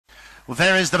Well,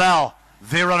 there is the bell.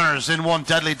 The runners in 1,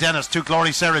 Deadly Dennis, 2,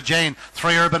 Glory Sarah Jane,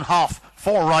 3, URBAN HOFF,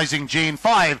 4, Rising Jean,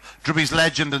 5, DROOPYS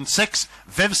Legend, and 6,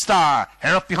 VIVS STAR.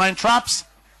 Hair up behind traps.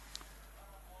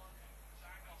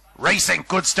 Racing,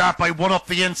 good start by 1 up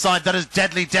the inside. That is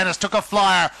Deadly Dennis. Took a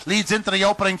flyer, leads into the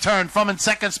opening turn from in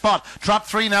second spot. Trap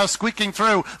 3 now squeaking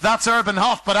through. That's URBAN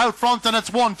HOFF, but out front, and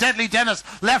it's 1. Deadly Dennis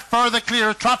left further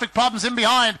clear. Traffic problems in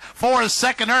behind. 4 is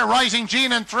second. Her Rising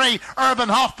Jean, and 3 URBAN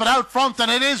HOFF, but out front, and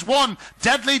it is 1.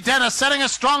 Deadly Dennis setting a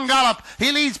strong gallop.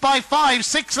 He leads by 5,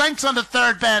 6 lengths on the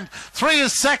third bend. 3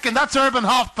 is second. That's URBAN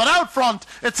HOFF, but out front,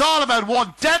 it's all about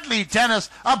 1. Deadly Dennis,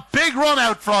 a big run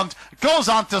out front. Goes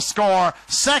on to score.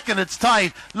 Second, it's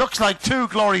tight. Looks like 2,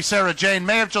 Glory Sarah Jane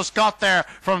may have just got there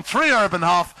from 3, URBAN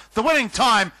HOFF. The winning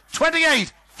time,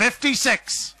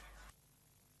 28:56.